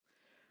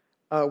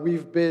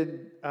We've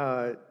been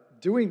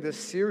doing this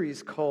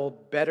series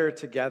called Better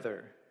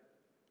Together.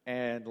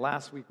 And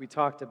last week we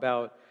talked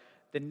about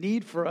the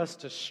need for us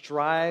to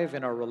strive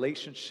in our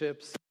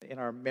relationships, in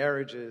our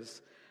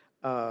marriages,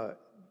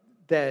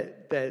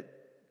 that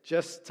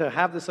just to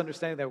have this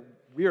understanding that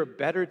we are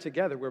better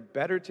together. We're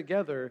better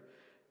together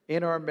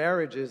in our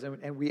marriages.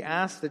 And we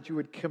ask that you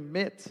would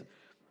commit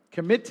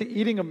to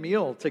eating a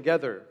meal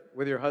together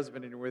with your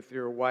husband and with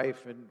your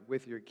wife and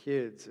with your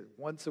kids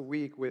once a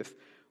week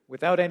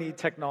without any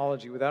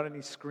technology, without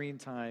any screen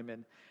time.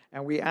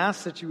 And we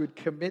ask that you would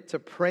commit to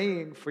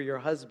praying for your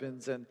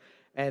husbands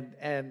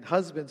and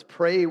husbands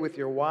pray with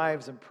your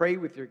wives and pray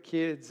with your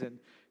kids and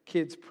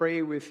kids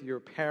pray with your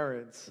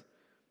parents,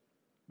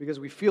 because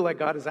we feel like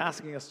God is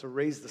asking us to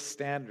raise the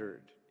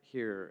standard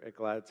here at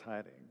Glad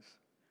Tidings.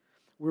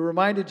 We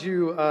reminded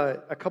you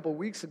a couple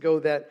weeks ago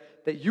that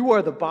you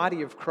are the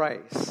body of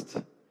Christ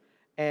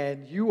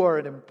and you are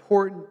an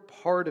important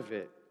part of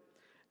it.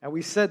 And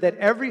we said that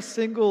every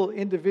single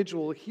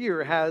individual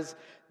here has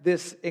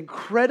this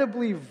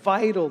incredibly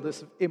vital,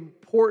 this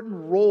important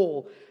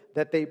role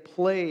that they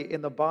play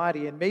in the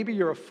body. And maybe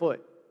you're a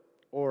foot,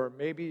 or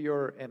maybe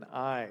you're an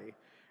eye,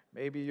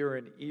 maybe you're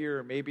an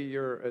ear, maybe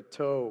you're a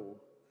toe.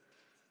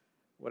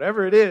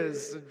 Whatever it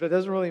is, it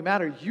doesn't really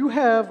matter. You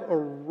have a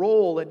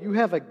role and you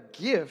have a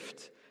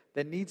gift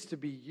that needs to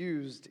be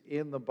used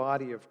in the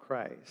body of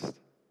Christ.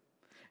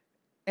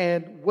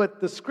 And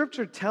what the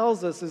scripture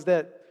tells us is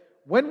that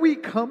when we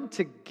come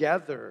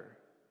together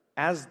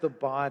as the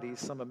body,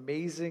 some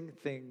amazing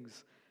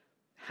things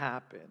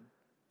happen.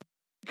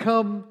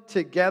 Come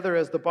together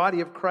as the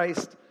body of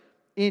Christ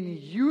in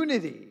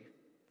unity,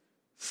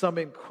 some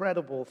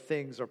incredible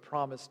things are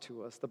promised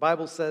to us. The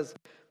Bible says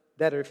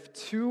that if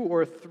 2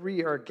 or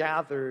 3 are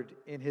gathered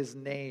in His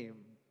name,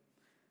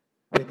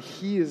 then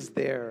He is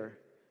there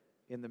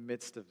in the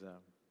midst of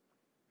them.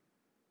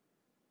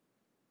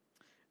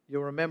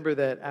 You'll remember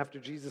that after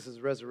Jesus'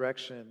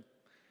 resurrection,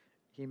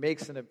 He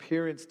makes an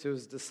appearance to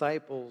His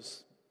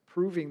disciples,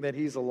 proving that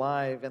He's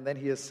alive, and then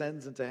He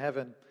ascends into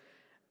heaven.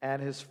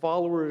 And His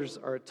followers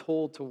are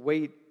told to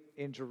wait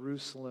in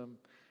Jerusalem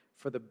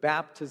for the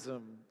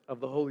baptism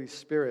of the Holy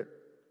Spirit.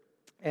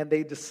 And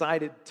they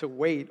decided to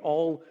wait.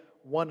 All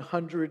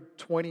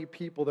 120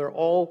 people, they're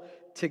all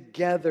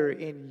together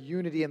in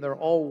unity, and they're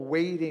all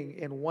waiting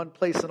in one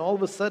place. And all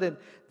of a sudden,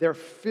 they're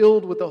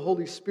filled with the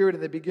Holy Spirit,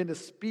 and they begin to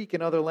speak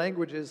in other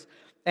languages.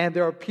 And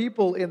there are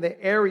people in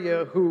the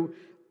area who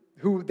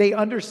they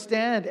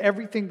understand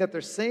everything that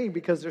they're saying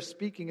because they're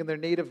speaking in their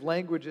native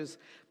languages.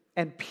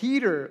 And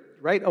Peter,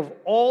 right, of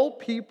all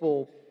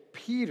people,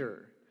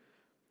 Peter,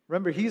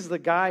 remember, he's the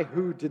guy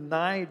who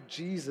denied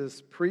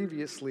Jesus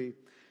previously.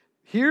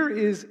 Here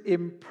is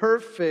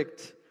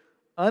imperfect,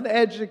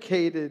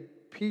 uneducated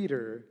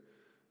Peter,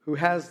 who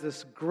has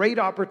this great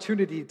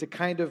opportunity to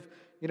kind of,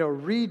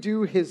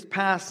 redo his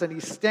past, and he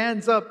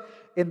stands up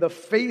in the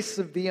face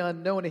of the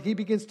unknown, and he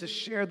begins to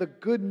share the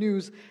good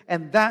news,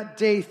 and that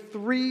day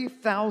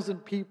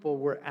 3,000 people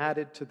were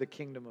added to the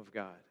kingdom of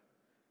God.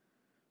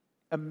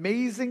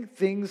 Amazing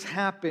things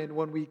happen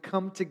when we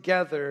come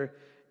together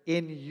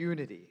in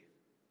unity.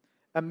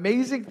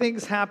 Amazing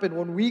things happen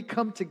when we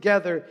come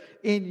together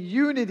in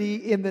unity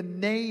in the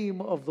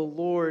name of the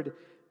Lord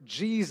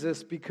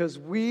Jesus, because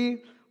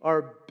we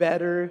are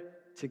better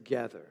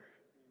together.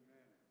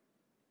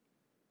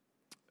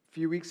 A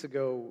few weeks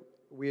ago,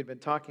 we had been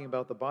talking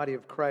about the body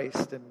of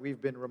Christ, and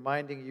we've been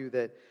reminding you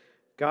that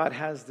God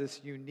has this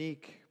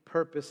unique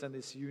purpose and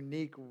this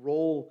unique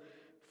role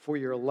for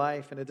your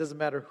life. And it doesn't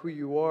matter who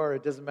you are,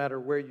 it doesn't matter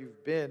where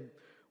you've been.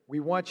 We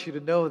want you to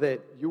know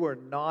that you are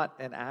not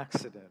an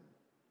accident.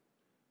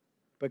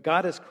 But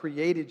God has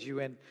created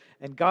you, and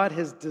God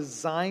has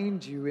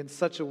designed you in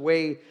such a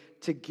way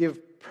to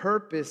give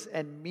purpose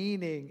and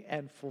meaning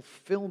and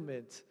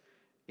fulfillment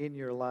in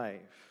your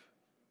life.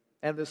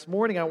 And this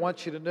morning I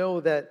want you to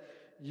know that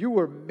you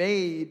were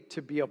made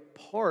to be a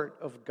part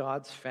of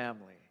God's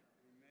family.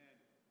 Amen.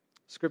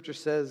 Scripture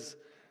says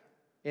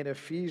in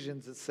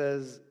Ephesians, it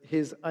says,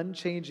 His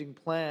unchanging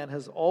plan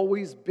has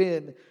always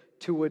been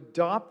to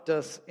adopt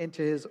us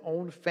into His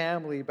own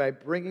family by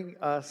bringing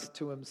us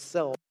to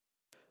Himself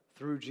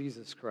through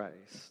Jesus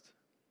Christ.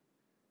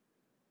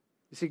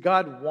 You see,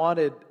 God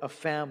wanted a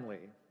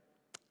family,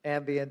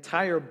 and the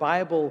entire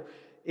Bible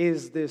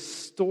is this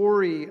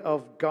story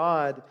of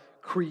God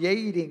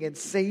creating and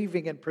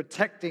saving and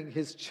protecting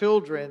His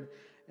children.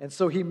 And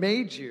so He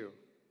made you,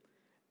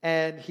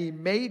 and He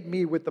made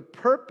me with the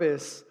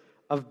purpose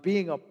of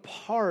being a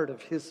part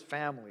of His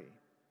family.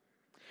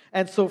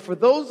 And so for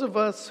those of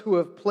us who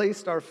have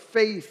placed our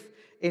faith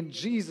in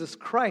Jesus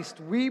Christ,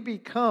 we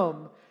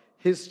become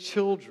His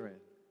children.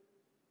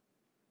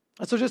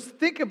 And so just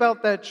think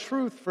about that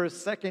truth for a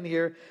second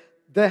here.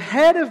 The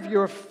head of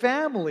your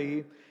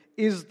family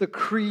is the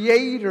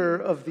creator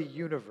of the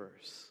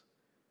universe.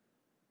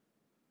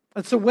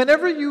 And so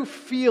whenever you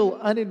feel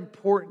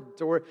unimportant,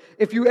 or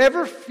if you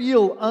ever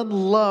feel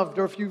unloved,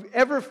 or if you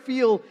ever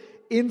feel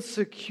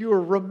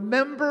insecure,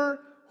 remember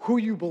who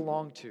you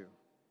belong to.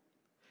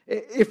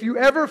 If you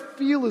ever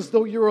feel as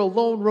though you're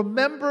alone,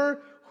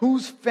 remember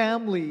whose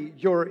family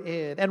you're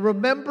in, and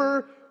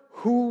remember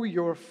who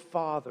your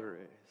Father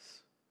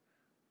is.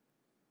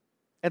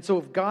 And so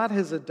if God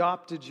has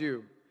adopted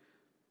you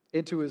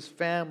into His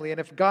family, and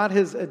if God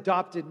has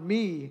adopted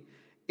me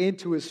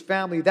into His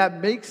family,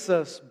 that makes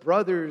us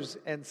brothers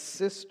and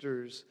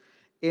sisters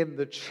in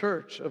the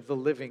church of the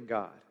living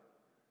God.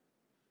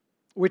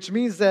 Which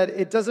means that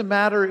it doesn't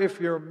matter if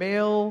you're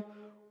male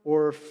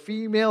or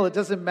female, it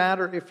doesn't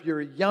matter if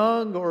you're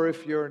young or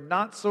if you're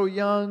not so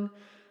young,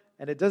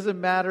 and it doesn't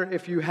matter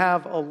if you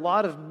have a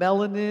lot of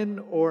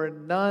melanin or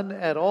none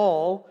at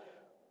all.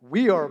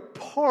 We are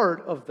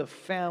part of the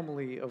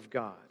family of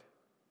God.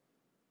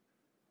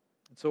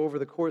 And so over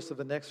the course of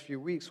the next few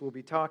weeks, we'll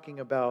be talking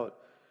about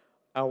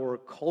our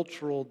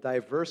cultural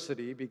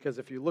diversity, because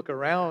if you look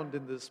around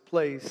in this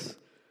place,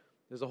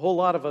 there's a whole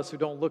lot of us who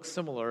don't look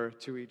similar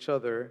to each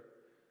other.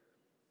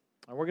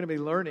 And we're going to be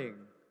learning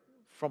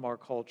from our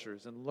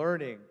cultures and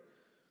learning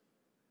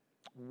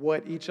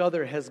what each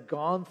other has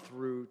gone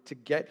through to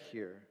get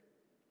here.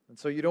 And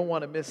so you don't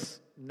want to miss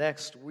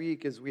next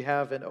week as we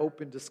have an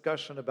open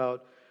discussion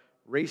about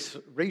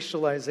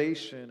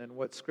racialization and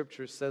what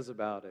Scripture says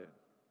about it.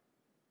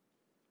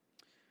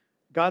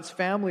 God's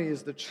family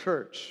is the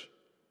church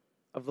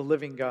of the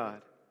living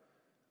God.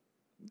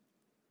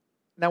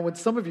 Now, when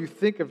some of you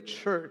think of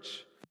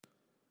church,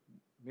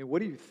 I mean,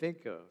 what do you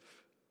think of?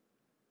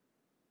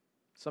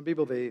 Some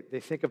people, they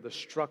think of the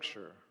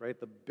structure, right?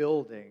 The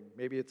building.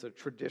 Maybe it's a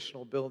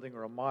traditional building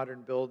or a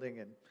modern building.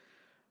 And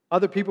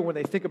other people, when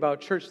they think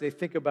about church, they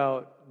think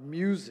about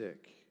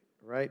music,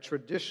 right?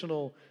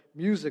 Traditional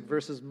music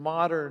versus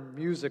modern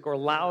music, or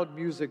loud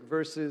music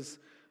versus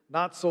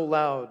not so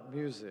loud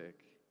music.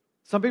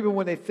 Some people,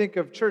 when they think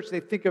of church, they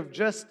think of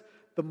just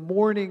the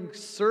morning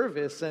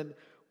service and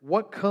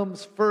what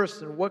comes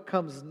first and what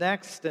comes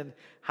next and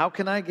how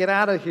can I get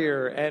out of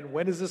here and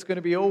when is this going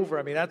to be over?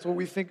 I mean, that's what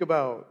we think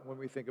about when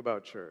we think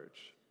about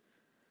church.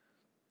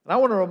 And I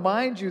want to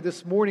remind you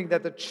this morning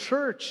that the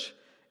church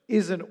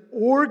is an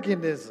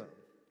organism.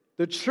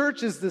 The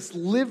church is this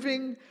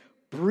living,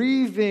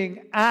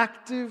 breathing,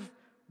 active,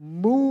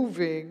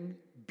 moving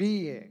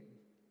being.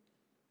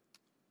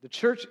 The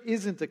church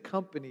isn't a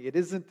company. It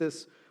isn't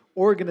this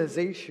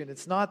organization.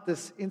 It's not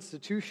this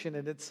institution,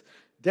 and it's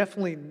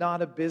definitely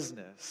not a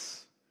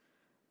business.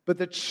 But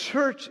the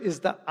church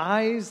is the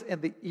eyes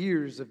and the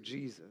ears of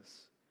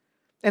Jesus.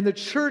 And the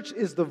church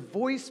is the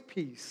voice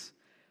piece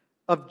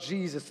of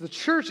Jesus. The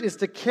church is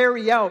to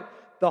carry out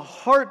the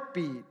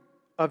heartbeat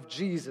of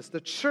Jesus.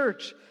 The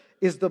church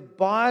is the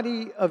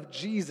body of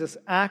Jesus,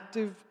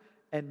 active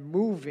and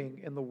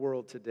moving in the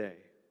world today.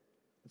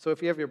 And so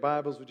if you have your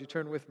Bibles, would you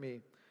turn with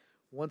me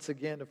once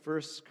again to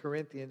 1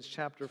 Corinthians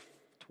chapter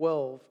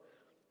 12,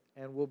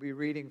 and we'll be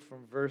reading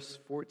from verse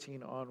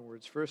 14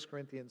 onwards. 1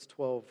 Corinthians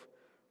 12,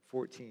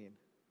 14.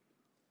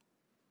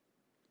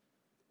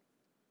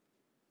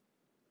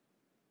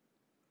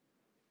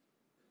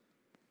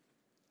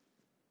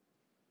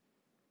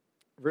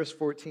 Verse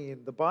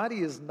 14, the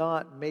body is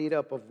not made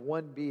up of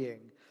one being,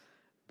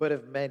 but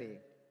of many.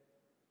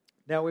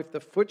 Now if the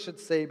foot should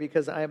say,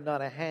 because I am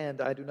not a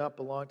hand, I do not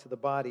belong to the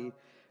body,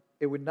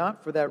 it would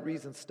not for that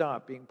reason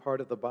stop being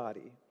part of the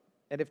body.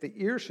 And if the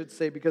ear should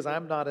say, because I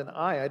am not an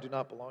eye, I do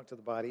not belong to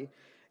the body,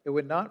 it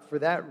would not for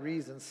that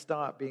reason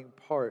stop being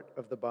part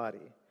of the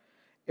body.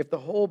 If the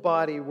whole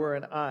body were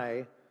an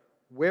eye,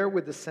 where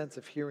would the sense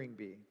of hearing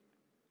be?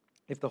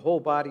 If the whole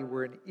body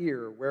were an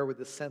ear, where would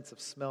the sense of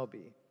smell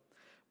be?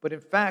 But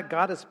in fact,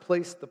 God has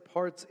placed the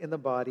parts in the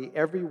body,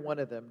 every one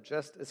of them,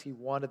 just as He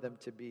wanted them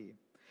to be.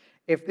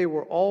 If they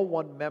were all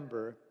one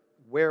member,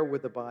 where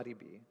would the body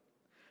be?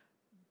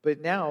 But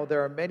now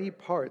there are many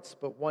parts,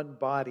 but one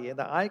body. And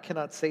the eye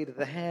cannot say to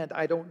the hand,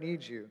 I don't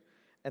need you.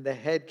 And the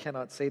head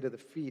cannot say to the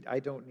feet, I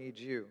don't need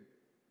you.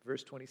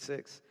 Verse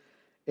 26,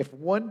 if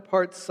one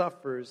part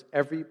suffers,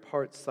 every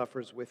part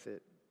suffers with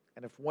it.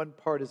 And if one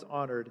part is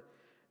honored,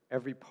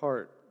 every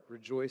part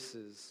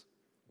rejoices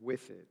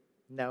with it.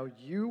 Now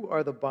you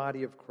are the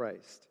body of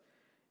Christ.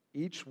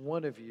 Each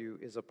one of you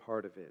is a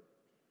part of it.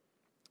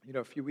 You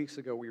know, a few weeks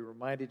ago we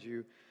reminded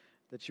you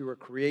that you were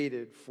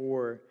created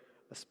for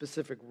a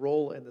specific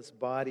role in this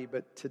body,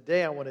 but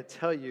today I want to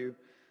tell you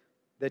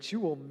that you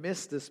will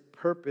miss this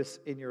purpose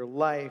in your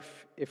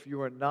life if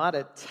you are not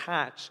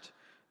attached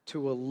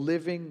to a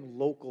living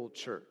local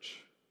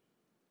church.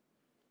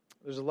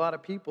 There's a lot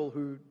of people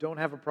who don't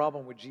have a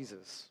problem with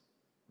Jesus,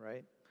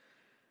 right?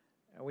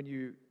 And when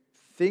you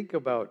think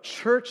about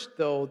church,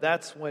 though,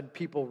 that's when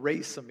people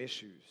raise some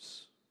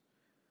issues.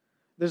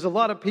 There's a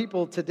lot of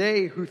people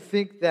today who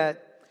think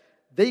that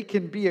they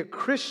can be a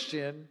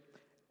Christian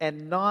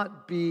and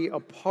not be a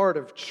part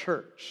of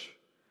church.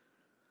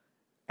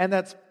 And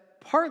that's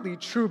partly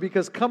true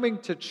because coming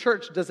to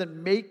church doesn't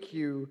make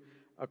you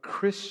a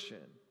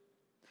Christian.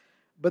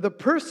 But the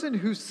person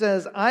who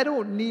says, I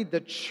don't need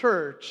the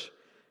church,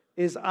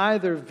 is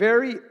either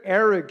very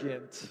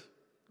arrogant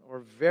or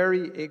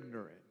very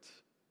ignorant.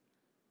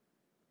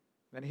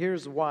 And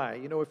here's why.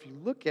 You know, if you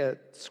look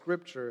at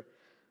Scripture,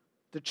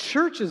 The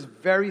church is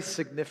very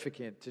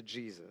significant to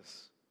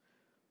Jesus.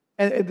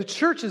 And the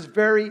church is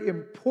very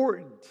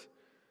important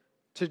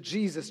to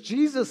Jesus.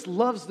 Jesus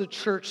loves the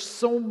church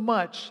so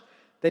much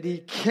that he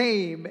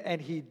came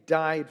and he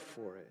died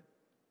for it.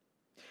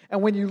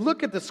 And when you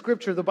look at the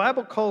scripture, the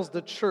Bible calls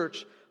the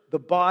church the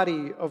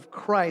body of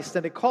Christ,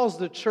 and it calls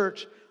the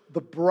church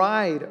the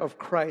bride of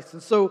Christ.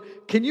 And so,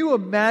 can you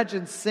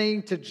imagine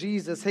saying to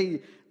Jesus,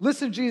 hey,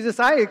 listen, Jesus,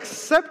 I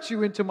accept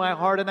you into my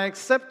heart and I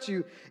accept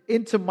you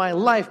into my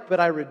life, but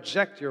I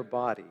reject your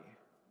body?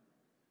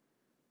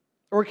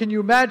 Or can you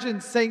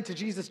imagine saying to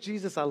Jesus,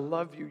 Jesus, I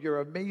love you, you're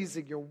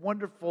amazing, you're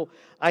wonderful,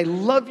 I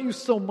love you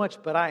so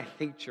much, but I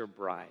hate your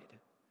bride?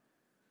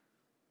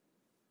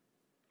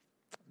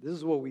 This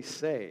is what we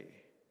say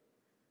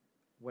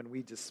when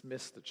we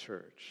dismiss the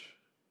church.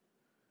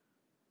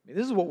 I mean,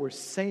 this is what we're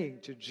saying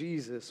to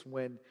Jesus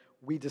when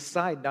we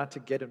decide not to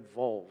get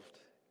involved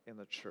in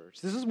the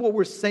church. This is what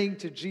we're saying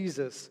to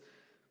Jesus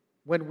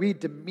when we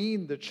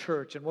demean the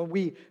church and when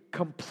we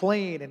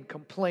complain and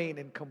complain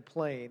and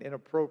complain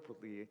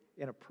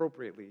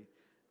inappropriately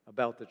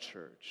about the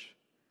church.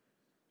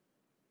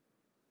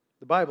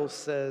 The Bible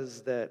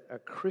says that a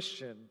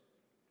Christian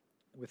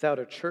without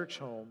a church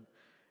home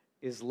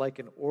is like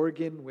an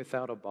organ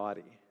without a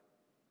body.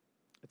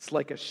 It's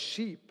like a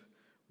sheep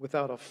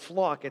without a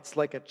flock. It's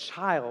like a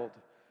child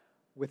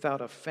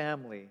without a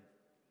family.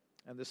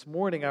 And this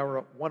morning I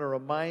want to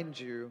remind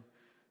you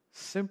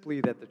simply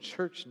that the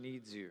church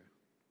needs you.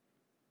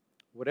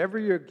 Whatever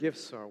your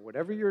gifts are,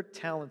 whatever your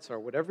talents are,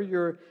 whatever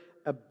your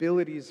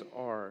abilities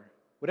are,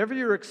 whatever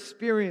your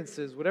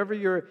experiences, whatever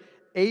your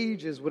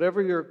age is,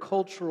 whatever your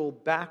cultural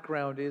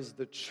background is,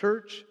 the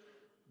church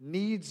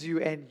needs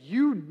you, and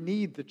you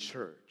need the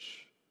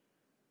church.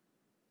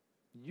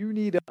 You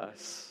need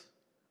us,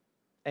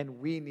 and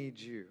we need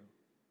you.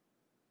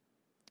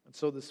 And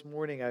so this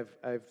morning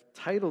I've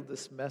titled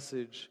this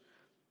message,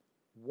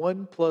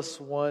 1 +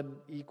 1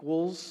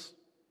 equals.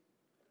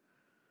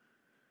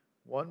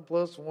 1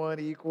 + 1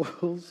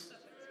 equals.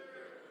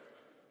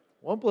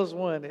 1 +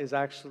 1 is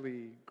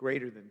actually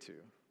greater than 2.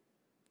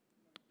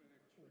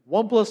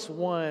 1 +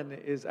 1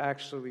 is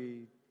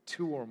actually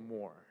 2 or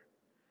more.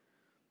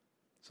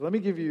 So let me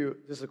give you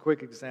just a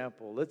quick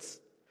example.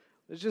 Let's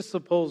just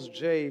suppose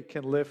Jay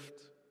can lift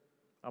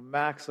a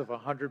max of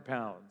 100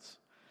 pounds.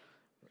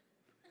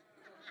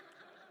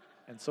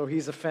 And so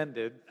he's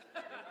offended.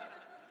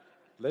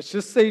 Let's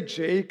just say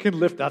Jay can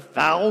lift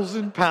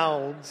 1,000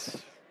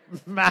 pounds.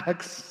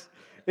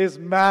 His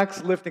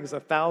max lifting is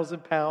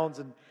 1,000 pounds,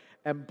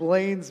 and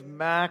Blaine's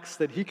max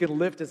that he can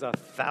lift is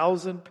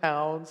 1,000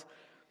 pounds.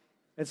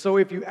 And so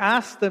if you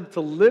ask them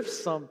to lift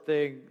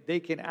something, they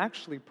can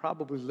actually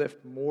probably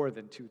lift more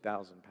than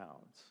 2,000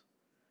 pounds.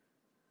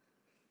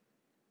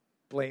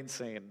 Blaine's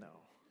saying no.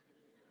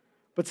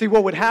 But see,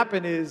 what would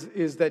happen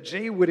is that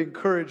Jay would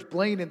encourage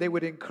Blaine, and they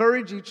would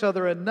encourage each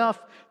other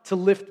enough to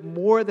lift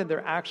more than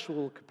their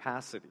actual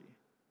capacity.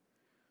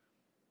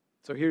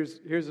 So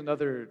here's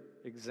another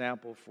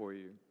example for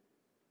you.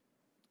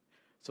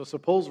 So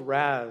suppose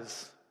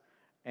Raz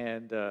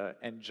and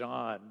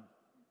John,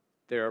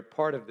 they're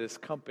part of this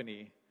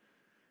company,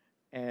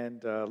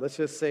 and let's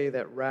just say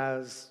that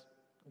Raz,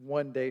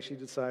 one day she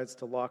decides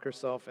to lock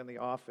herself in the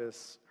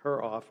office,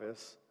 her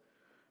office,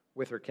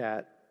 with her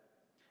cat.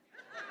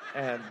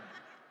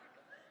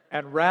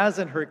 And Raz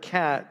and her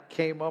cat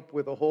came up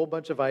with a whole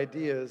bunch of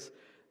ideas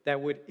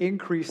that would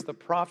increase the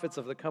profits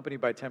of the company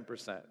by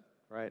 10%,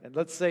 right? And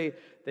let's say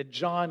that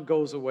John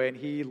goes away and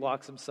he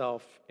locks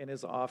himself in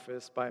his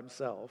office by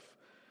himself,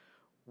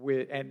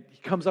 and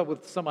he comes up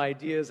with some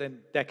ideas and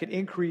that could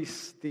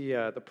increase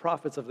the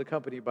profits of the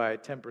company by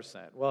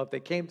 10%. Well, if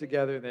they came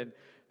together, then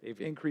they've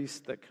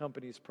increased the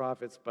company's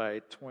profits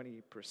by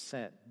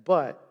 20%.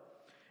 But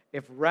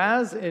if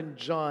Raz and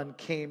John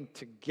came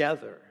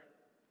together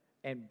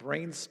and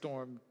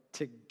brainstormed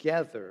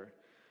together,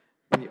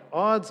 the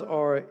odds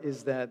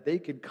is that they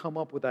could come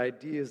up with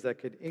ideas that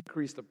could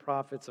increase the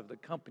profits of the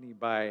company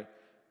by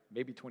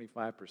maybe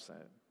 25%,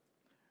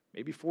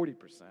 maybe 40%,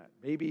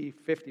 maybe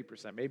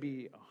 50%,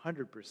 maybe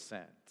 100%,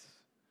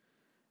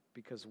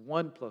 because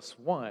 1 +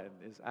 1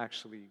 is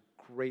actually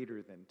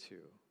greater than 2.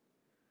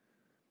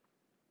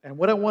 And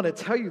what I want to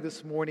tell you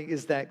this morning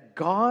is that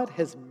God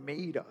has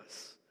made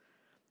us.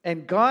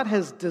 And God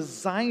has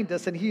designed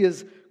us, and He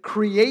has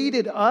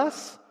created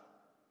us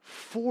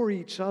for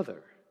each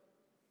other.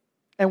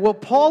 And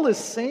what Paul is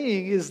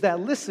saying is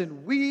that,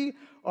 listen, we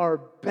are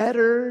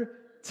better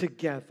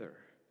together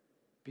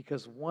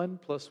because 1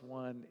 +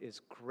 1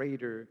 is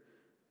greater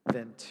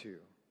than 2.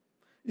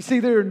 You see,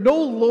 there are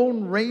no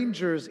lone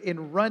rangers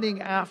in running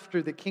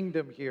after the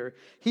kingdom here.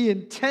 He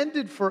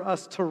intended for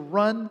us to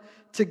run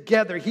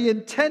together. He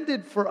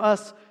intended for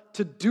us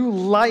to do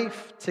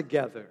life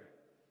together.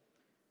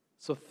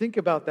 So think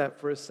about that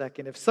for a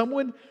second. If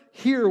someone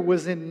here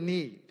was in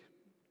need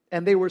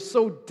and they were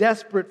so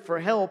desperate for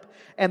help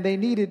and they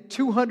needed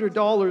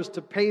 $200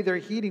 to pay their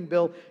heating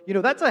bill,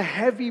 that's a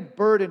heavy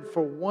burden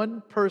for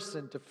one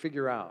person to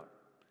figure out.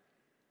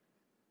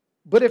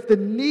 But if the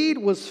need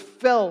was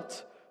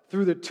felt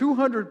through the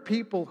 200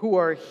 people who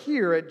are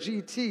here at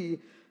GT,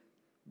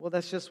 well,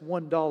 that's just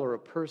 $1 a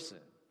person.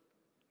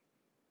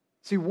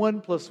 See,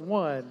 1 +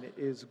 1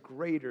 is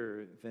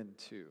greater than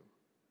 2.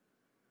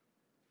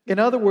 In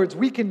other words,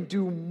 we can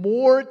do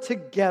more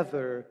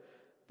together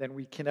than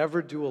we can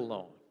ever do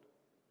alone.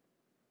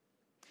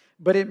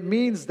 But it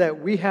means that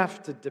we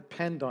have to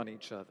depend on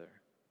each other,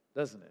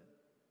 doesn't it?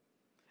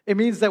 It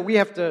means that we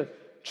have to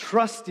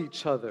trust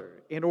each other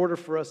in order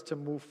for us to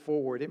move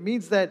forward. It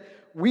means that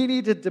we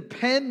need to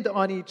depend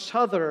on each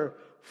other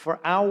for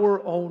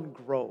our own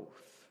growth.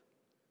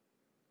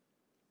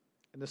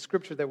 In the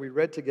scripture that we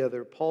read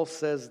together, Paul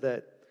says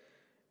that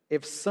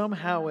if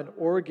somehow an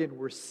organ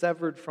were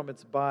severed from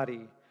its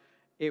body,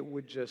 it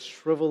would just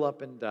shrivel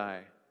up and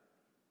die,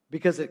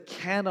 because it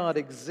cannot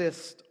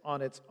exist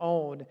on its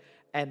own,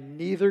 and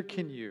neither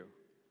can you.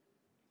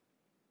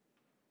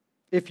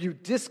 If you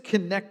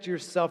disconnect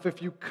yourself,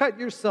 if you cut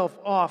yourself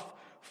off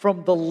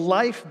from the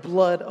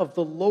lifeblood of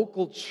the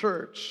local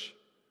church,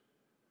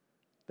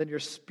 then your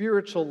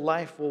spiritual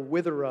life will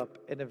wither up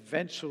and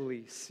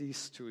eventually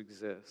cease to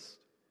exist.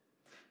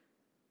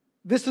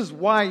 This is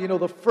why,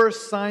 the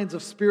first signs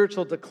of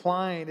spiritual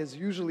decline is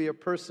usually a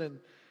person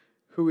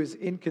who is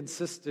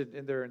inconsistent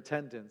in their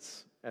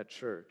attendance at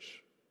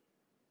church.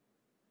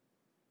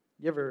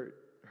 You ever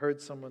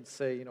heard someone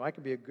say, I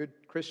can be a good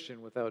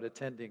Christian without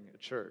attending a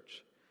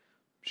church?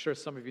 I'm sure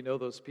some of you know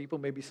those people.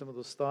 Maybe some of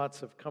those thoughts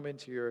have come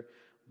into your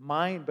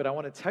mind, but I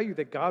want to tell you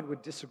that God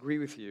would disagree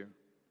with you.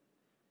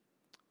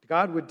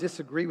 God would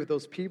disagree with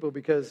those people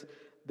because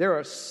there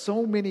are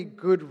so many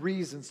good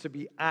reasons to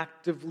be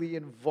actively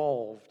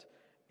involved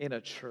in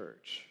a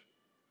church.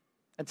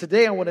 And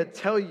today I want to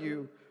tell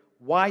you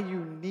why you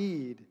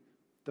need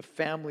the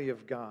family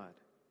of God.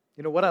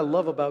 What I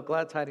love about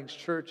Glad Tidings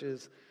Church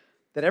is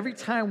that every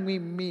time we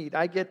meet,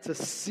 I get to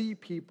see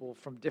people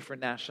from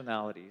different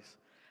nationalities.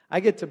 I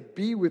get to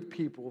be with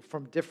people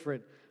from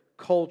different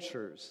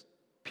cultures,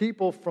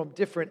 people from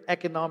different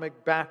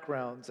economic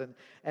backgrounds,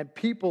 and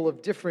people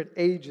of different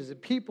ages,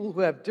 and people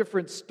who have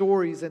different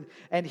stories.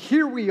 And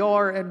here we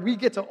are, and we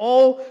get to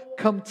all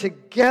come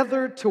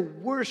together to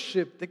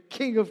worship the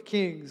King of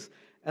Kings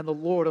and the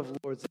Lord of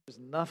Lords. There's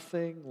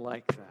nothing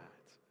like that.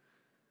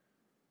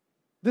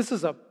 This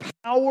is a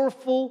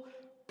powerful,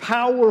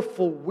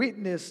 powerful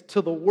witness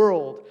to the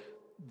world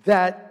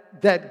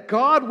that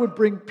God would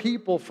bring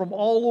people from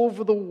all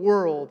over the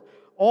world,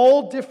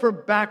 all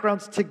different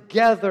backgrounds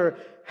together,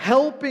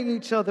 helping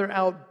each other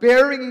out,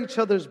 bearing each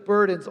other's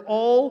burdens,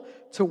 all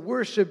to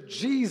worship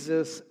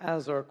Jesus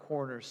as our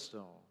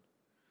cornerstone.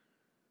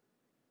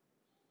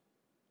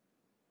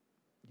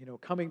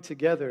 Coming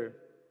together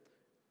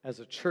as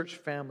a church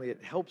family,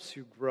 it helps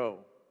you grow.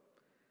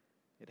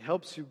 It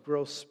helps you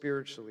grow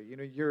spiritually.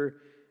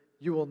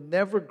 You will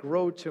never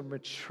grow to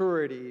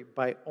maturity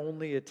by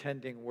only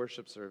attending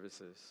worship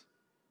services.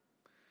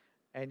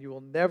 And you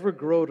will never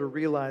grow to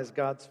realize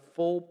God's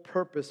full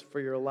purpose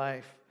for your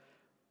life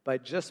by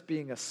just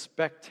being a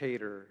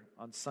spectator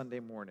on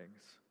Sunday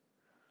mornings.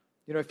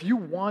 If you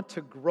want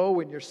to grow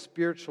in your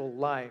spiritual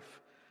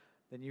life,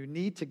 then you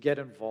need to get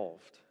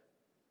involved.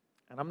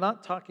 And I'm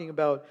not talking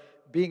about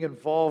being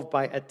involved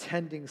by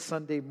attending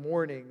Sunday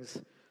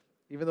mornings,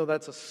 even though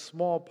that's a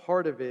small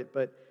part of it,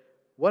 but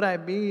what I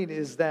mean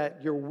is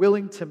that you're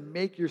willing to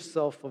make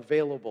yourself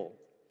available,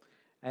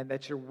 and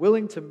that you're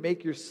willing to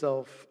make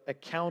yourself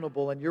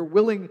accountable, and you're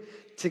willing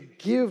to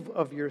give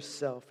of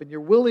yourself, and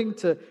you're willing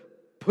to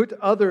put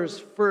others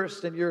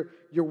first, and you're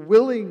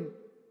willing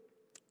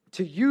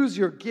to use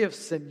your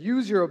gifts and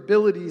use your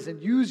abilities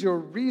and use your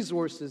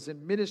resources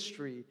in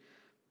ministry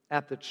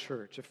at the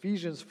church.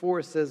 Ephesians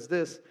 4 says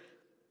this: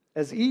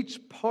 as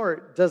each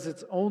part does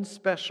its own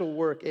special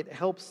work, it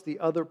helps the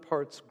other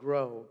parts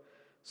grow,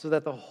 so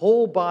that the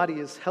whole body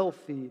is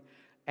healthy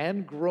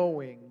and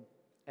growing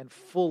and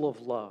full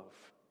of love.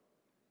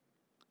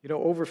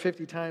 Over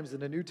 50 times in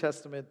the New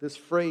Testament, this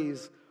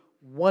phrase,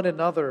 one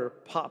another,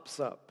 pops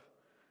up.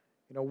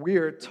 We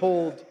are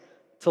told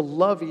to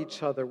love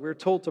each other. We're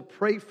told to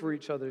pray for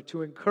each other,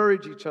 to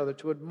encourage each other,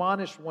 to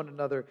admonish one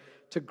another,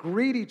 to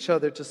greet each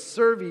other, to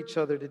serve each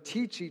other, to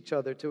teach each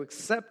other, to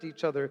accept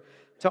each other,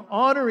 to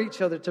honor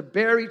each other, to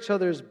bear each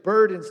other's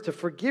burdens, to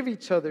forgive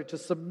each other, to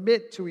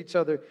submit to each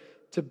other,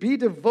 to be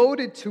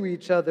devoted to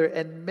each other,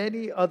 and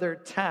many other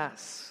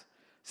tasks.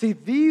 See,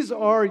 these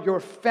are your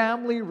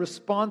family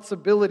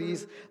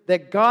responsibilities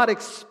that God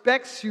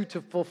expects you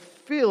to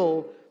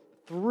fulfill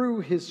through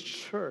His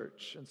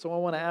church. And so I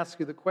want to ask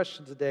you the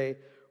question today: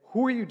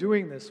 who are you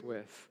doing this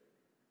with?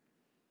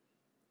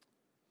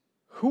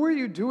 Who are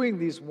you doing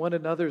these one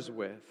another's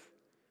with?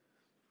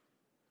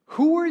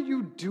 Who are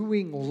you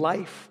doing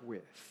life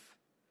with?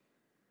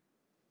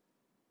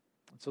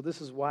 So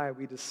this is why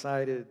we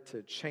decided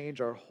to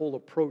change our whole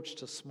approach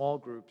to small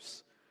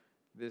groups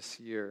this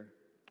year,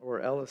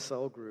 or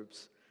LSL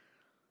groups.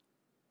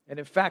 And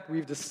in fact,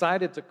 we've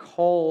decided to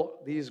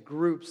call these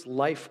groups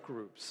life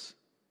groups,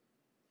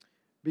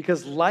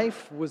 because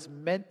life was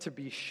meant to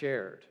be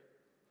shared.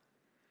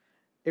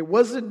 It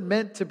wasn't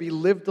meant to be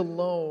lived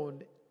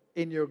alone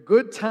In your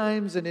good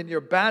times and in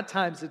your bad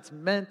times, it's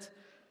meant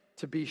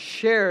to be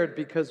shared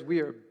because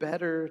we are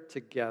better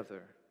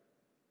together.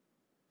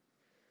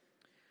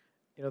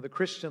 You know, the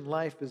Christian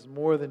life is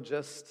more than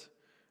just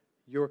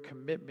your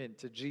commitment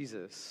to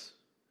Jesus.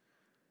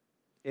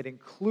 It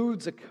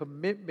includes a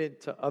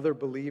commitment to other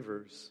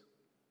believers.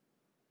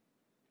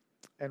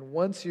 And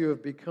once you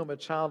have become a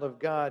child of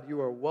God, you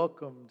are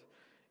welcomed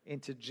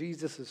into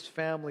Jesus'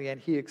 family,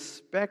 and He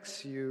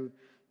expects you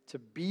to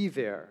be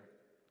there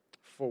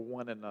for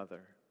one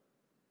another.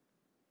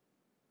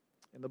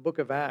 In the book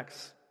of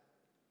Acts,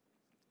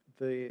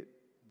 the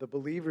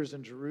believers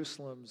in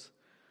Jerusalem,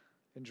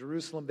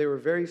 they were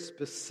very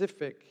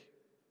specific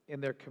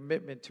in their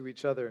commitment to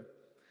each other.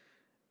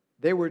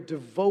 They were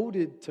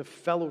devoted to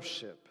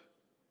fellowship.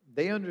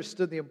 They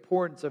understood the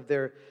importance of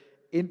their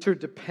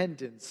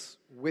interdependence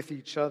with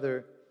each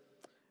other,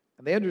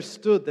 and they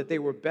understood that they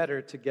were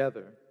better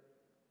together.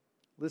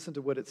 Listen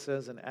to what it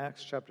says in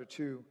Acts chapter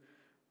 2,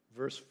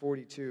 verse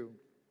 42.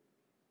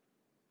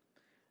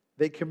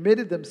 They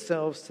committed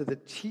themselves to the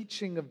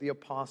teaching of the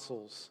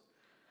apostles.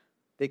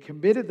 They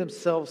committed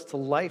themselves to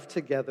life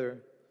together,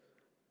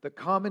 the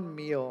common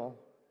meal,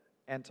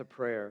 and to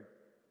prayer.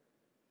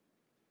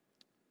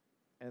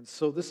 And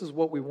so this is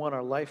what we want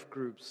our life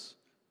groups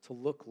to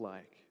look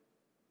like.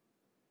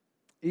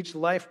 Each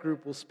life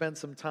group will spend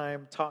some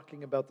time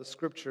talking about the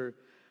scripture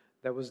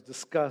that was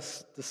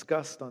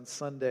discussed on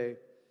Sunday.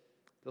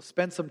 They'll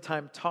spend some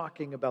time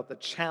talking about the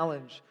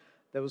challenge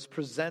that was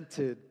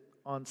presented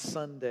on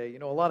Sunday. You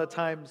know, a lot of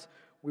times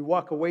we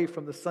walk away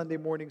from the Sunday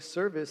morning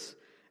service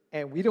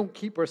and we don't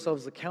keep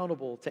ourselves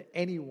accountable to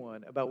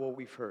anyone about what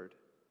we've heard.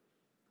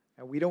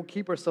 And we don't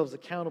keep ourselves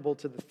accountable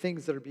to the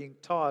things that are being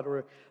taught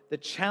or the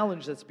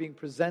challenge that's being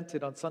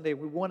presented on Sunday.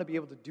 We want to be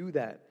able to do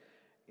that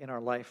in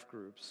our life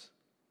groups.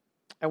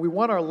 And we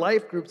want our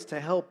life groups to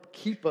help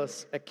keep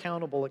us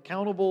accountable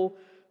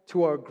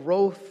to our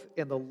growth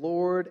in the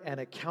Lord and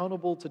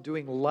accountable to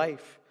doing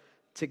life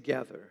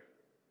together.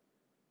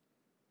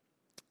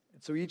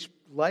 And so each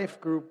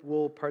life group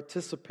will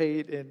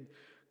participate in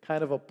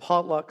kind of a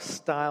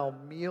potluck-style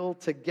meal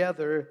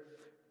together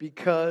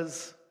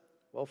because,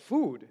 well,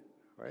 food,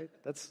 right?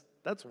 That's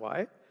why.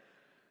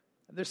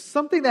 And there's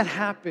something that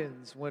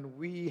happens when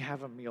we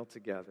have a meal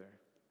together.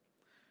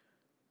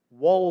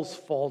 Walls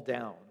fall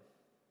down,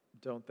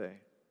 don't they?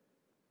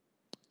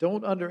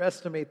 Don't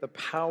underestimate the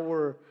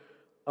power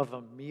of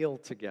a meal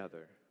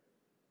together.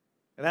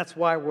 And that's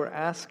why we're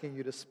asking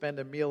you to spend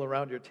a meal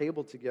around your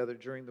table together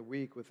during the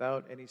week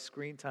without any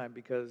screen time,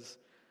 because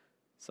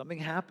something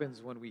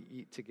happens when we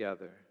eat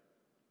together.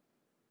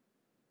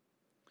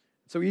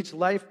 So each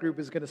life group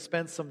is going to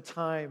spend some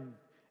time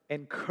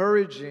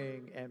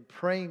encouraging and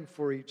praying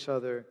for each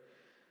other.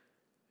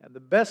 And the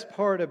best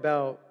part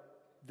about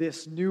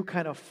this new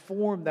kind of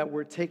form that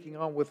we're taking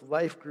on with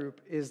life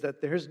group is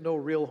that there's no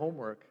real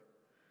homework.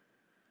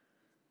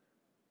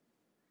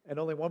 And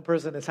only one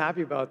person is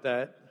happy about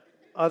that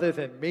other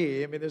than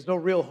me. I mean, there's no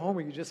real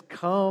homework. You just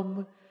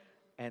come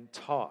and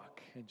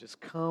talk and just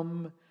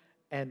come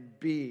and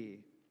be.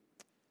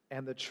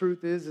 And the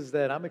truth is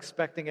that I'm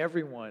expecting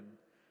everyone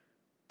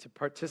to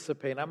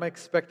participate. I'm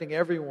expecting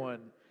everyone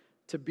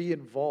to be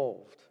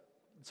involved.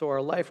 So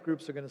our life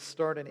groups are going to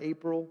start in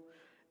April,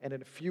 and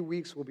in a few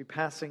weeks we'll be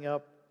passing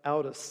out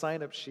a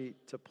sign-up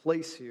sheet to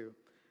place you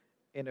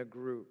in a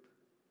group.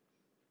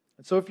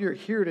 And so if you're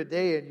here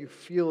today and you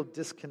feel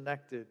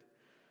disconnected,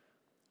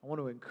 I want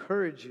to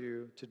encourage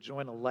you to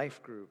join a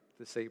life group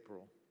this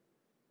April.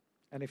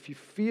 And if you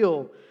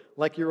feel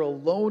like you're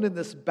alone in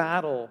this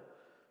battle,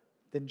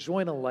 then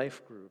join a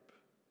life group.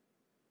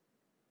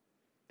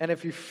 And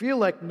if you feel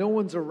like no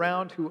one's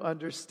around who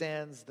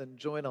understands, then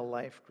join a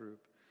life group.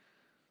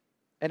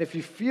 And if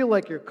you feel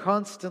like you're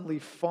constantly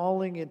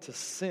falling into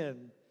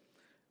sin,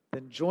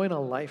 then join a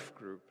life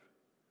group.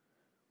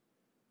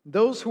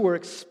 Those who are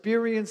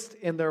experienced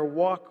in their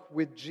walk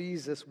with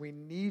Jesus, we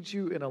need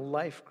you in a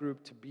life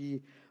group to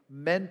be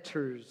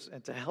mentors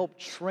and to help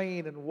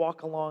train and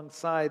walk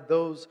alongside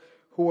those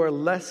who are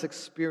less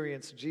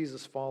experienced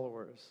Jesus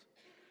followers.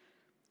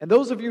 And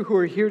those of you who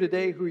are here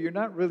today who you're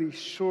not really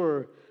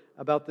sure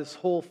about this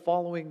whole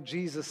following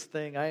Jesus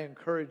thing, I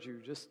encourage you,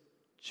 just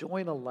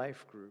join a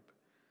life group.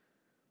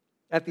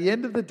 At the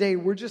end of the day,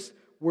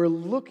 we're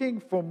looking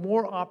for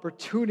more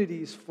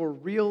opportunities for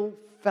real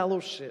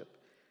fellowship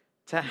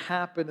to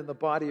happen in the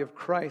body of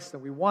Christ,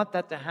 and we want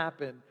that to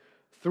happen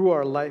through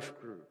our life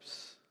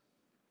groups.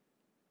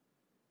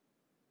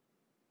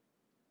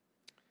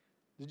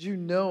 Did you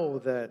know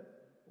that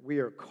we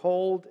are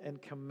called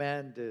and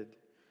commanded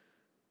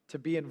to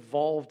be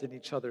involved in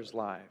each other's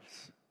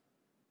lives?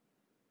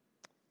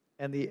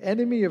 And the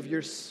enemy of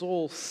your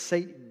soul,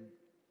 Satan,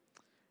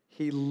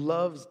 he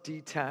loves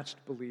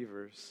detached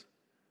believers.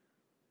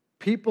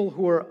 People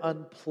who are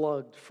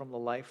unplugged from the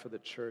life of the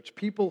church.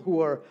 People who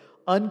are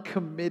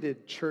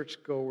uncommitted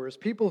churchgoers.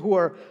 People who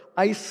are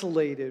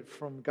isolated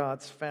from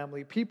God's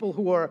family. People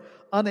who are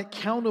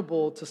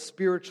unaccountable to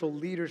spiritual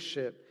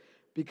leadership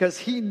because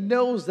he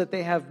knows that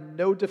they have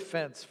no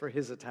defense for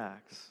his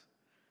attacks.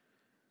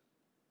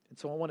 And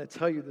so I want to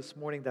tell you this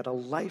morning that a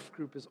life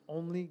group is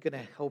only going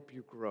to help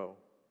you grow.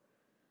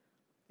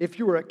 If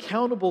you are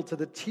accountable to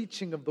the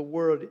teaching of the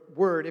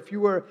word, if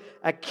you are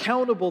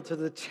accountable to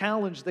the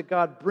challenge that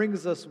God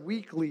brings us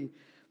weekly,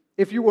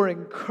 if you are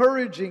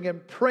encouraging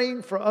and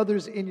praying for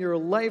others in your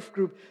life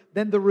group,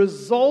 then the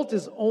result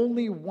is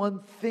only one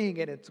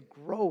thing, and it's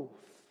growth.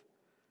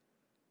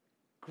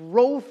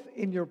 Growth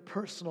in your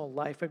personal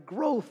life, and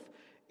growth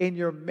in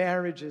your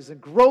marriages, and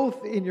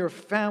growth in your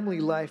family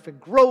life, and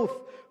growth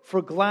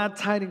for Glad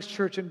Tidings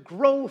Church, and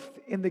growth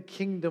in the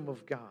kingdom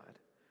of God.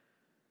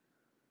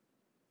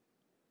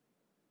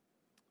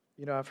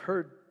 You know, I've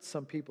heard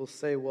some people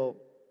say, well,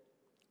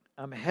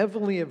 I'm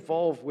heavily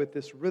involved with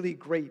this really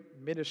great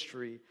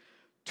ministry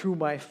to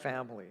my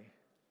family.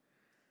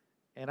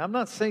 And I'm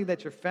not saying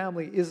that your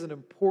family isn't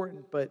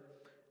important, but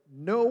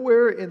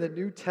nowhere in the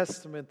New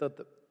Testament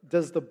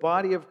does the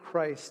body of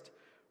Christ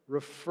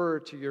refer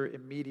to your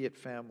immediate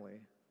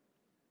family.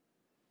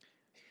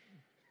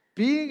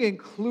 Being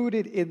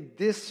included in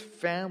this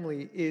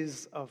family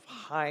is of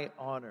high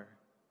honor.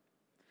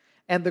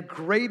 And the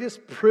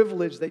greatest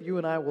privilege that you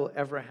and I will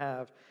ever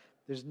have,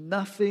 there's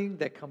nothing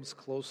that comes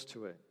close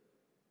to it.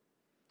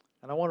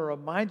 And I want to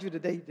remind you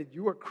today that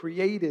you are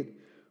created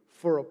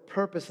for a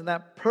purpose, and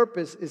that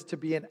purpose is to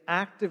be an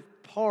active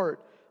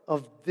part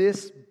of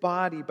this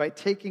body by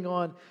taking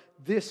on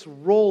this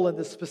role and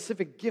the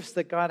specific gifts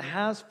that God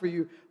has for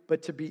you,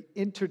 but to be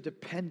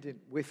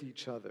interdependent with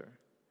each other.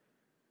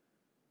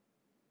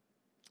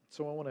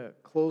 So I want to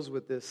close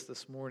with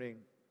this morning.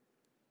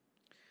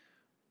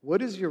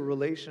 What is your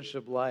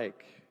relationship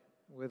like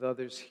with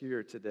others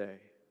here today?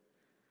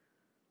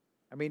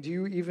 I mean, do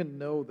you even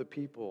know the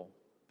people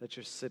that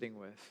you're sitting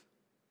with?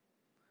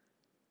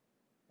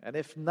 And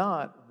if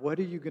not, what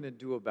are you going to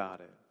do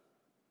about it?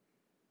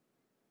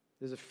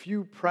 There's a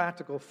few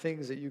practical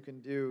things that you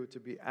can do to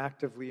be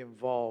actively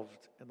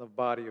involved in the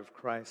body of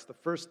Christ. The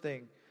first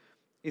thing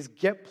is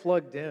get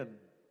plugged in.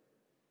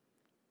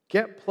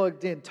 Get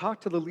plugged in.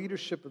 Talk to the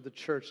leadership of the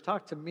church.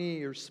 Talk to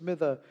me or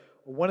Smitha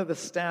or one of the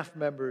staff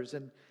members.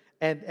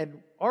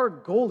 And our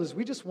goal is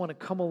we just want to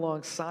come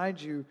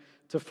alongside you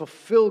to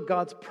fulfill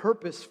God's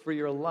purpose for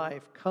your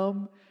life.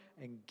 Come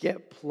and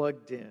get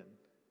plugged in.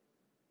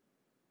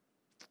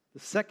 The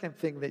second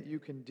thing that you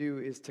can do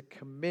is to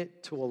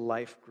commit to a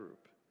life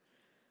group.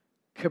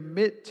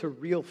 Commit to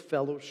real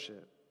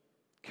fellowship.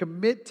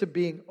 Commit to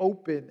being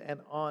open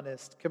and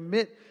honest.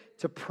 Commit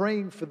to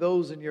praying for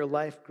those in your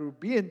life group.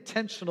 Be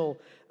intentional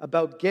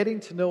about getting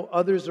to know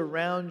others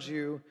around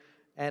you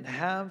and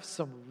have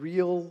some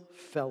real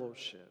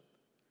fellowship.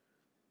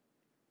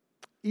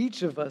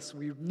 Each of us,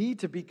 we need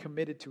to be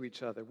committed to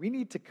each other. We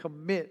need to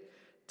commit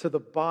to the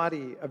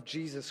body of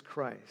Jesus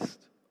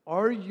Christ.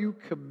 Are you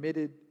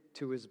committed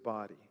to his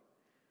body?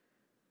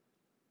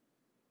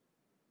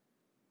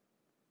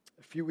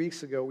 A few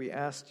weeks ago, we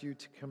asked you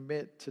to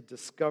commit to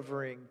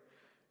discovering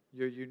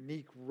your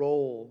unique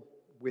role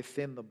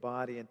within the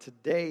body. And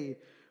today,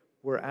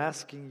 we're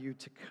asking you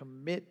to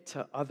commit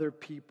to other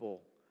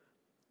people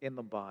in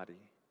the body.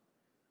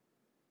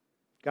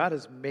 God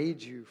has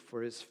made you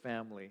for his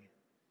family.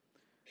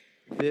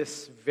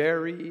 This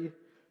very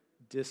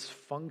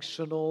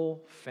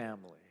dysfunctional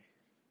family.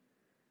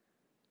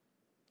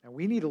 And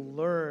we need to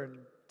learn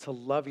to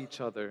love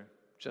each other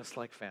just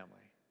like family.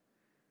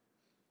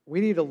 We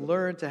need to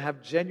learn to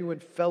have genuine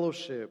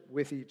fellowship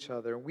with each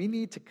other. We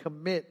need to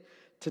commit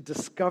to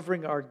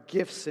discovering our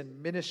gifts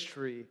in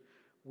ministry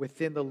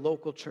within the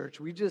local church.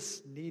 We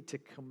just need to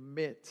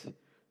commit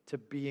to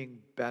being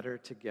better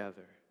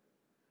together.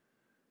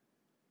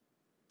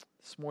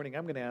 This morning,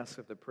 I'm going to ask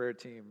if the prayer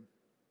team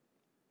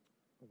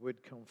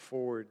would come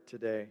forward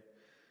today.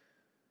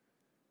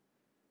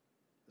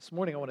 This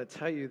morning, I want to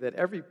tell you that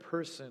every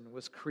person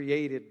was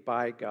created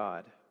by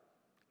God.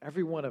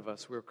 Every one of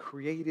us were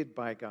created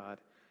by God.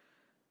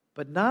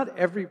 But not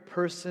every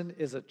person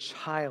is a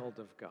child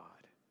of God.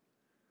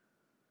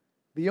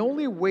 The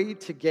only way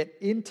to get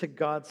into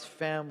God's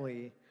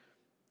family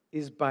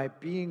is by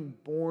being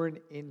born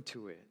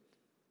into it.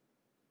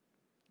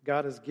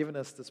 God has given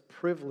us this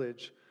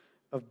privilege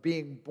of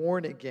being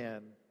born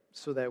again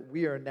so that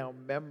we are now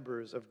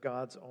members of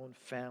God's own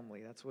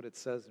family. That's what it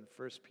says in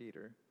 1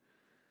 Peter.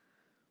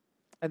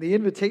 And the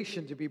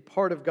invitation to be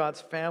part of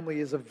God's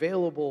family is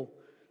available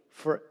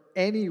for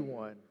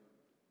anyone.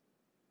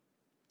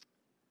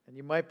 And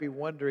you might be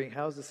wondering,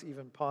 how is this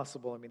even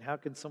possible? I mean, how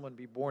can someone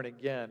be born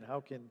again? How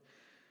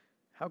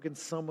can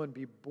someone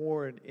be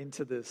born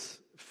into this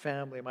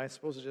family? Am I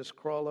supposed to just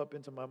crawl up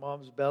into my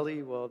mom's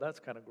belly? Well, that's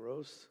kind of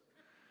gross.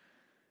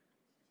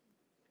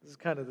 This is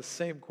kind of the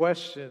same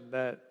question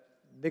that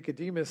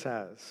Nicodemus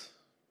has.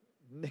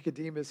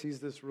 Nicodemus,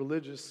 he's this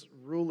religious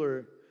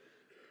ruler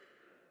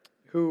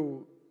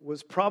who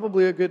was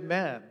probably a good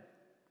man.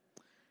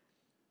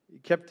 He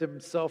kept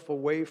himself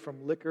away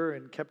from liquor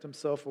and kept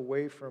himself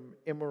away from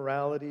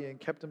immorality and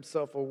kept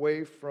himself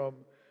away from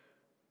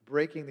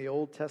breaking the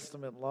Old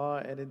Testament law.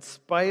 And in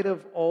spite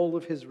of all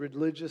of his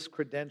religious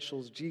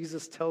credentials,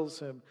 Jesus tells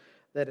him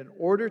that in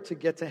order to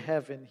get to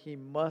heaven, he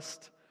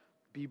must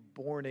be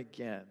born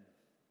again.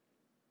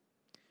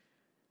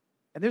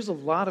 And there's a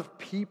lot of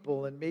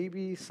people, and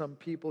maybe some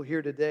people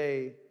here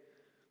today,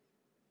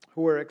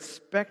 who are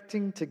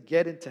expecting to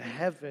get into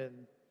heaven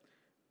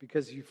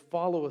because you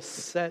follow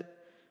a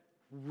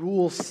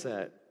rule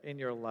set in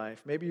your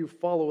life. Maybe you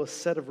follow a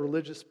set of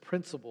religious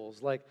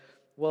principles like,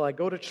 well, I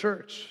go to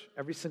church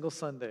every single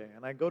Sunday,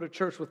 and I go to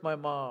church with my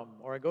mom,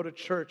 or I go to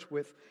church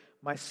with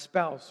my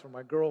spouse or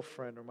my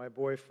girlfriend or my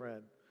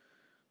boyfriend.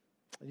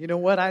 You know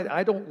what?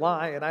 I don't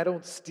lie, and I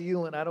don't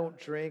steal, and I don't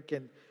drink,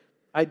 and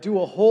I do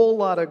a whole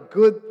lot of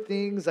good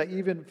things. I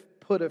even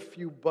put a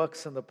few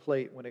bucks on the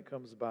plate when it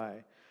comes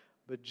by.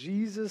 But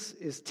Jesus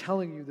is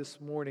telling you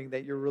this morning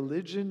that your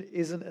religion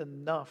isn't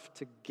enough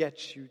to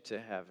get you to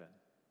heaven.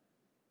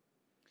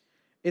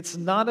 It's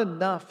not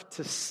enough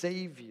to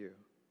save you.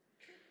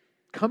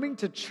 Coming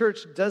to church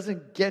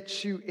doesn't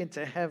get you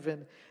into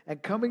heaven,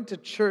 and coming to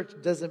church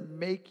doesn't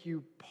make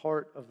you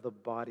part of the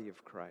body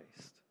of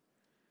Christ.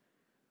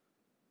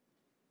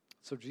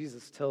 So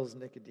Jesus tells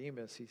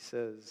Nicodemus, he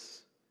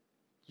says,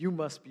 you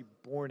must be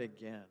born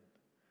again.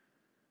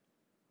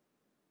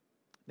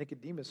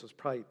 Nicodemus was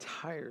probably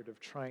tired of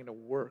trying to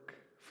work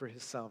for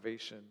his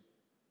salvation.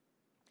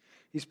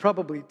 He's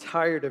probably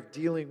tired of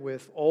dealing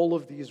with all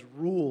of these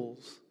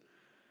rules.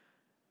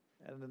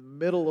 And in the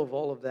middle of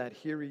all of that,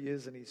 here he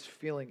is, and he's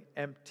feeling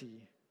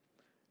empty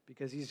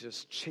because he's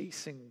just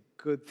chasing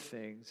good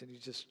things, and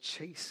he's just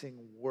chasing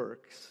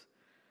works.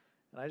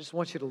 And I just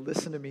want you to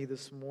listen to me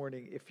this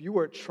morning. If you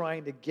are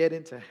trying to get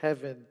into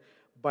heaven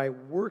by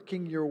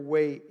working your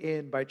way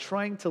in, by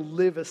trying to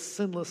live a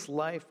sinless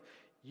life,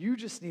 you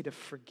just need to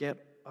forget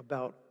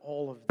about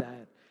all of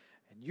that.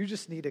 And you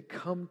just need to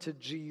come to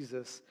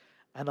Jesus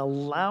and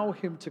allow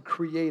him to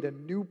create a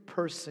new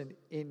person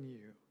in you.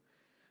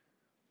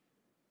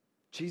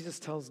 Jesus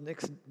tells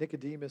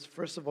Nicodemus,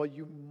 first of all,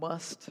 you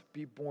must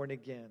be born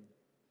again.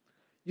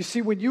 You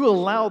see, when you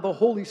allow the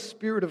Holy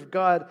Spirit of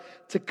God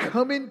to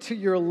come into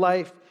your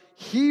life,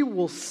 he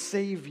will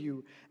save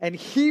you, and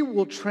he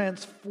will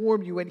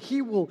transform you, and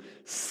he will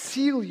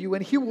seal you,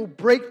 and he will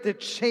break the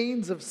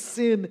chains of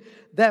sin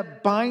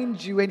that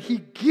bind you, and he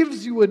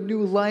gives you a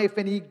new life,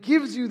 and he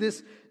gives you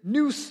this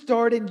new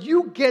start, and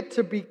you get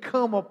to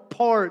become a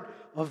part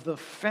of the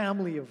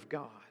family of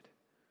God.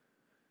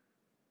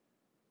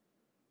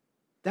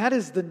 That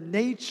is the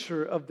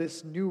nature of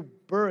this new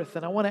birth.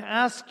 And I want to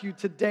ask you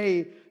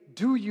today,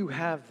 do you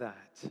have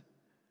that?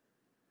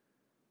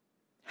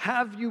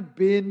 Have you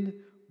been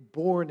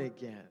born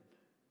again?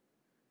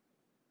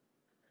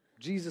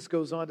 Jesus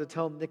goes on to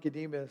tell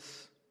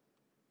Nicodemus,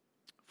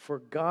 for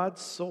God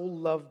so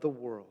loved the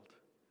world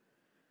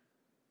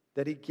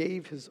that he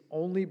gave his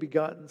only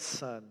begotten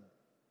Son,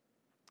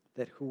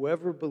 that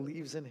whoever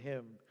believes in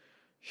him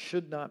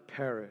should not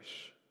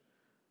perish,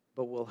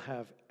 but will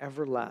have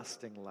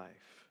everlasting life.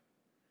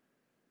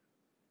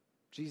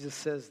 Jesus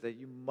says that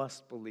you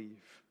must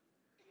believe.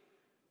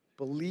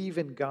 Believe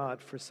in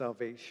God for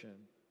salvation.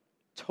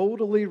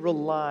 Totally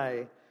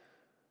rely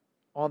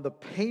on the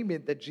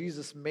payment that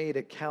Jesus made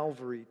at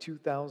Calvary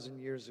 2,000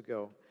 years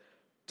ago.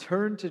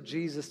 Turn to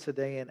Jesus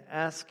today and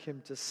ask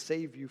him to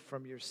save you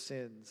from your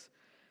sins.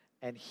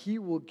 And he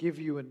will give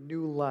you a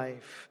new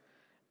life,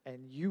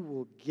 and you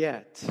will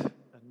get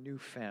a new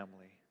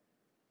family.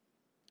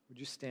 Would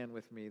you stand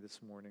with me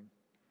this morning?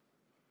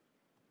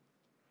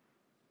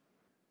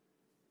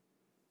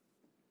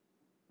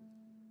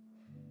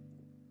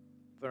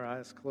 With our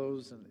eyes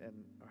closed and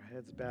our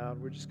heads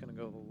bowed, we're just going to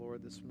go to the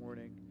Lord this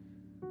morning.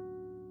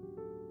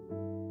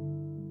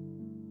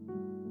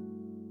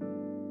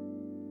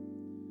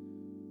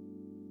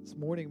 This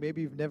morning,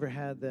 maybe you've never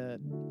had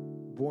that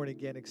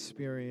born-again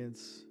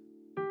experience.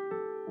 I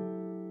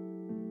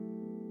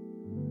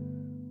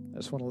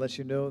just want to let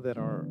you know that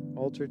our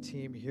altar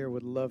team here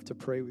would love to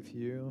pray with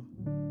you.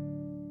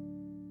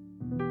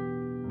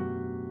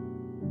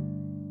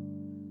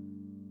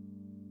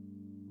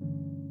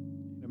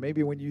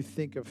 Maybe when you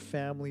think of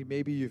family,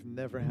 maybe you've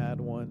never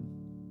had one.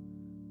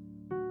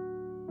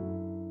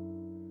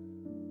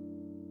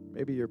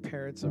 Maybe your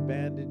parents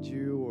abandoned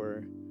you,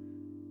 or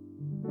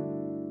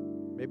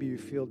maybe you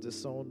feel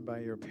disowned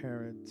by your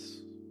parents,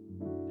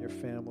 your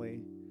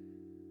family.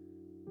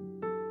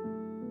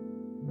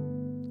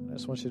 I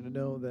just want you to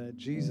know that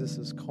Jesus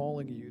is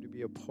calling you to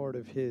be a part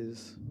of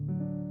his.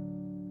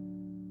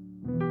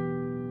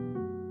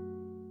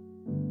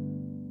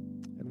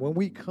 And when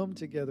we come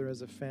together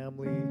as a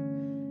family,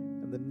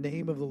 in the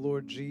name of the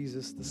Lord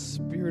Jesus, the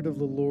Spirit of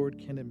the Lord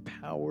can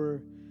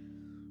empower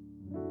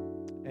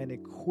and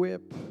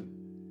equip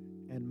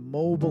and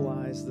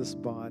mobilize this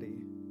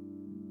body.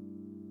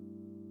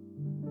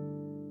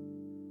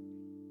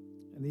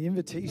 And the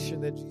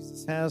invitation that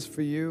Jesus has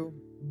for you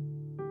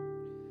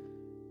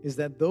is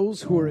that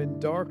those who are in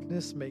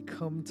darkness may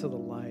come to the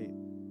light,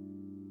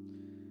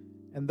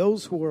 and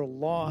those who are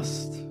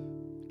lost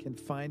can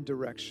find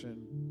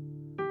direction.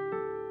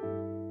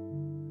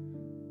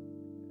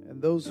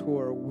 Those who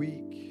are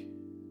weak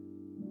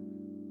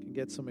can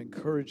get some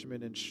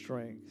encouragement and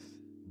strength.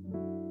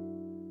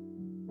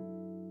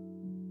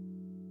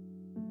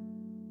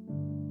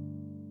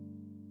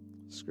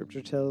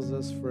 Scripture tells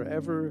us, for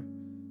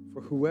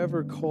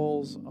whoever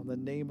calls on the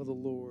name of the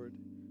Lord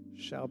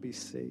shall be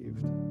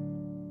saved.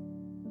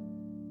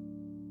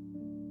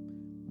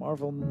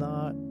 Marvel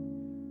not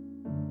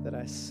that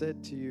I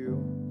said to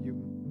you,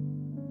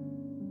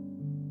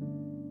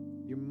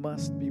 you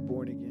must be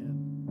born again.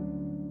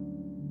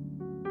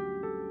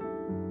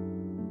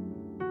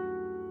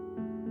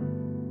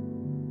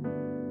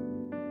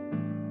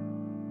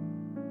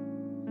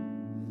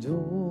 And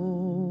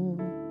oh,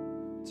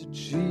 to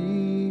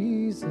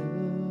Jesus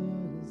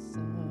I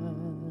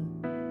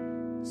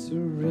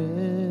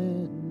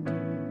surrender.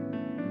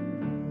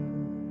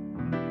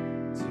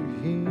 To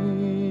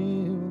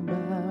Him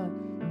I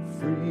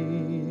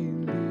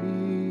freely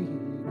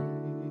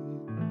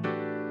give.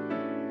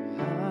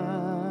 I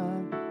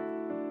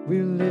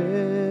will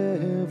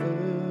ever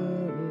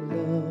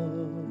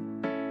love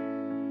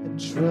and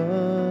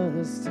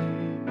trust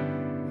in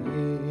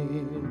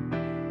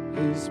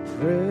His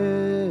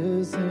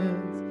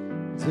presence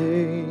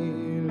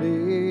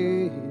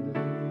daily live.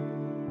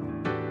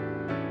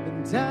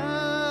 And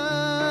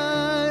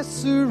I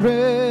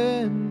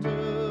surrender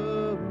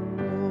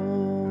all.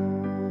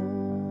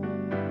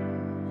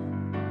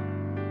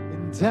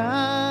 And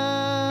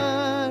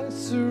I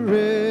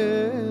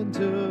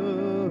surrender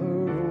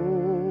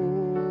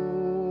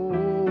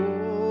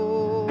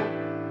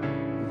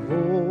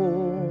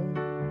all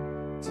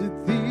to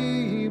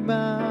Thee,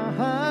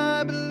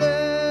 my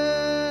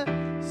blessed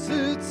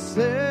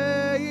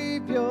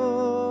Savior.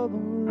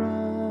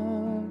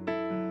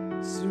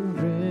 I surrender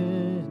all.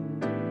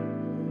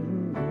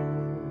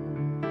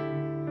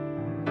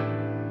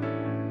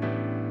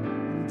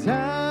 And I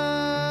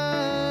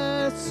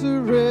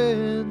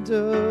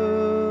surrender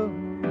all.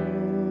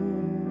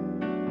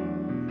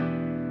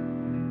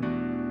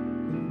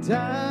 And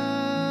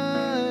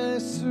I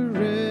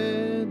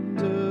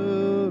surrender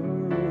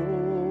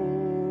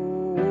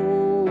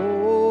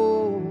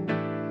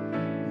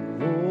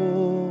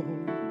all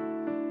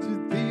to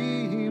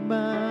Thee,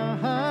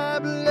 my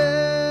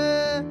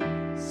blessed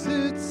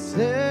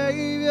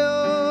Savior.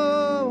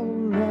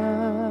 I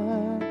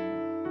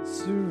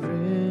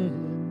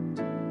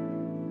surrender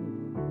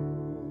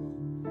all.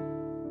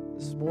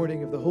 This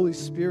morning, if the Holy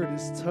Spirit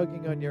is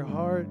tugging on your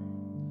heart,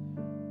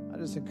 I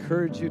just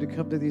encourage you to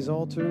come to these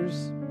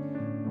altars.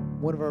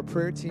 One of our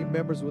prayer team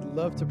members would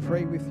love to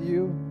pray with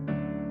you.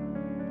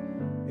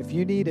 If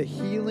you need a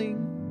healing,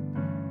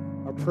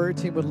 our prayer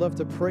team would love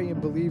to pray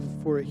and believe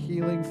for a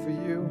healing for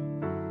you.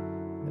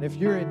 And if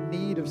you're in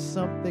need of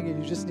something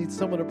and you just need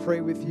someone to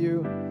pray with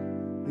you,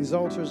 these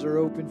altars are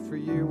open for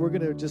you. We're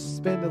going to just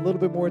spend a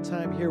little bit more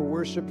time here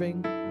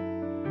worshiping.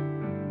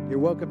 You're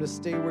welcome to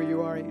stay where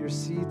you are at your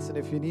seats. And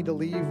if you need to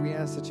leave, we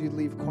ask that you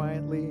leave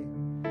quietly.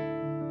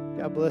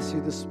 God bless you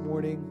this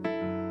morning.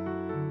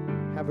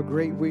 Have a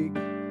great week.